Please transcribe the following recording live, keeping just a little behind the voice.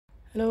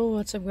Hello,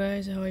 what's up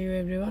guys? How are you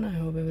everyone? I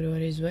hope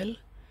everyone is well.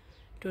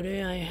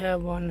 Today I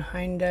have one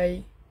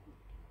Hyundai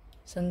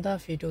Santa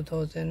Fe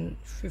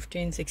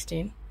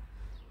 2015-16.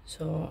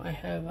 So I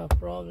have a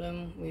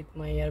problem with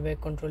my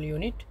airbag control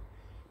unit.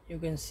 You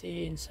can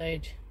see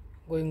inside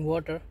going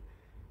water.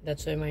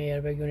 That's why my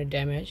airbag unit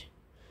damaged.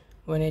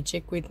 When I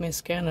check with my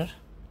scanner,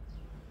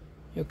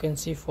 you can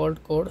see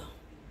fault code,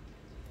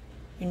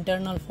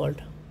 internal fault.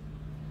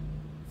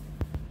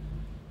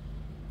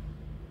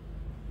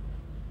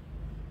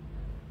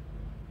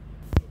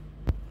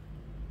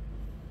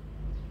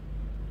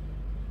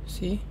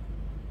 See,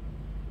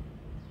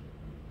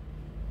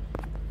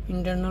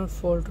 internal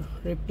fault,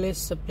 replace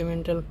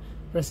supplemental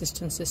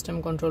resistance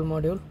system control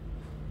module.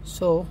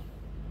 So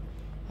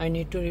I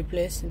need to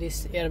replace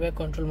this airbag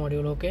control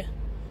module. Okay,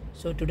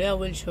 so today I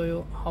will show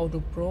you how to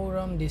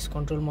program this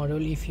control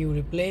module if you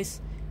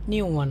replace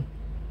new one.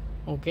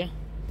 Okay,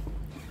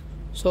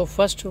 so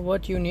first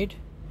what you need,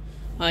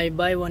 I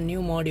buy one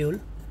new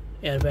module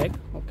airbag.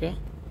 Okay,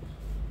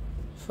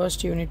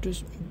 first you need to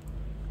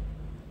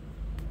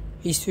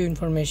issue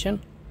information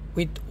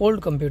with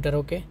old computer.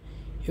 Okay,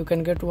 you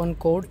can get one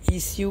code,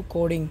 issue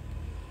coding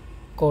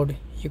code.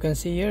 You can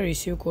see here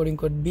issue coding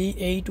code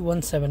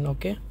B817.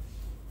 Okay,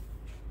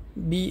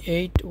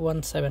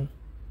 B817.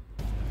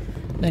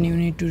 Then you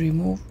need to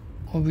remove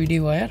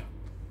OBD wire,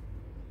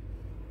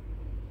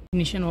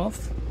 ignition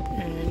off,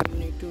 and you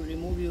need to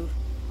remove your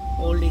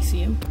old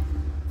ACM,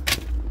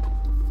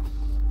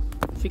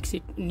 fix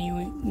it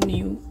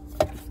new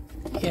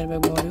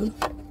airbag module.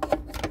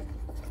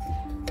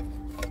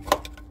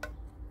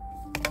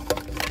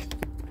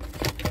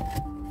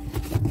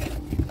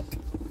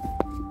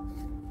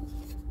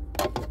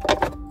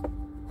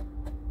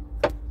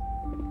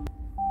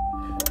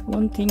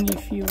 One thing,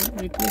 if you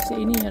replace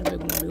any airbag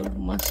module,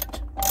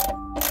 must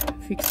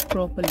fix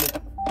properly.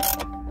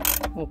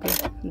 Okay,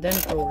 then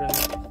program it.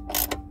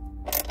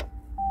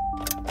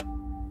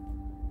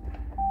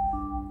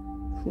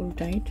 Full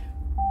tight.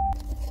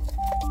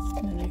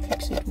 Then I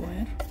fix it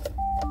wire.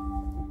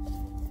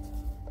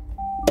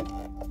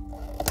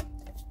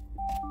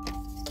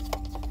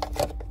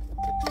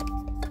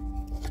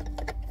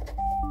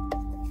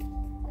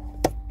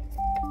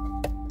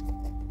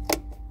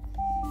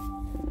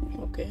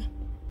 Okay,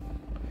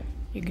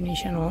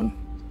 ignition on.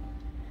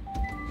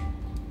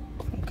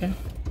 Okay,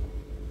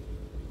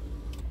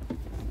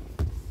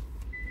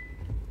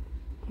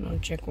 now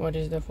check what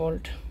is the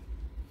fault.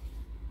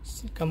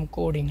 Come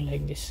coding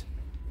like this.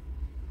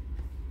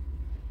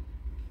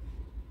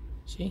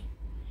 See,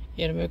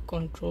 airbag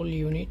control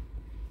unit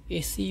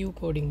ACU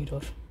coding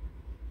error.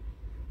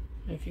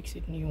 I fix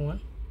it new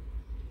one.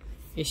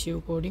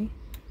 ACU coding,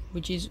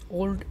 which is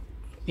old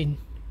pin,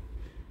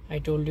 I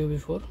told you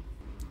before,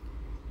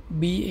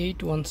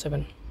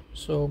 B817.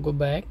 So go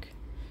back,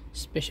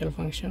 special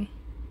function,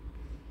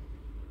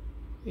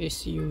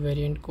 ACU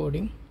variant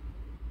coding,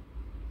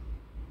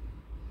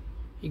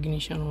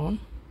 ignition on.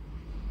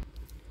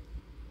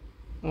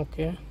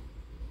 Okay,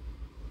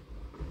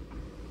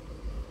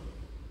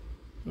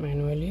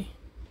 manually,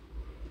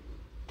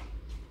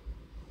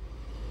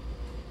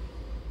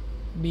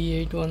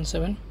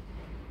 B817.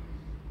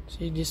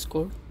 See this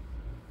code,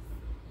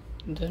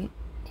 then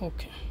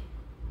okay.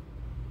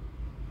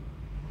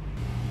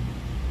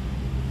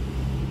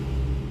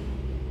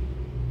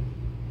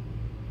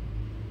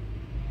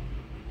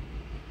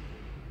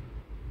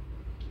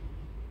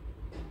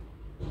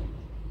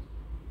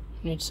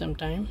 Need some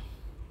time.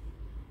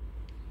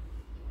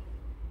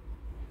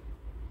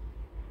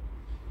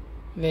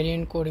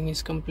 Variant coding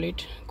is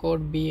complete.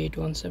 Code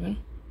B817.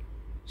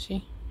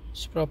 See,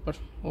 it's proper.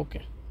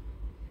 Okay,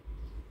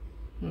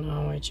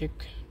 now I check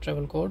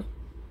travel code.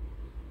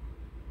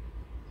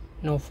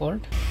 No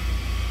fault.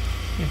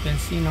 You can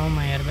see now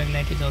my airbag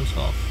light is also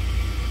off.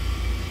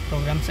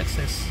 Program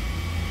success.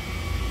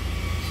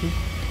 See,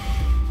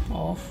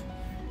 off,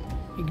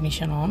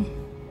 ignition on,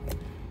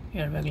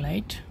 airbag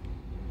light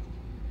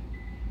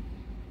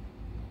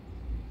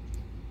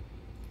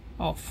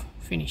off,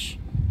 finish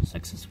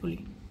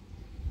successfully.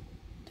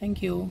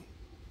 Thank you.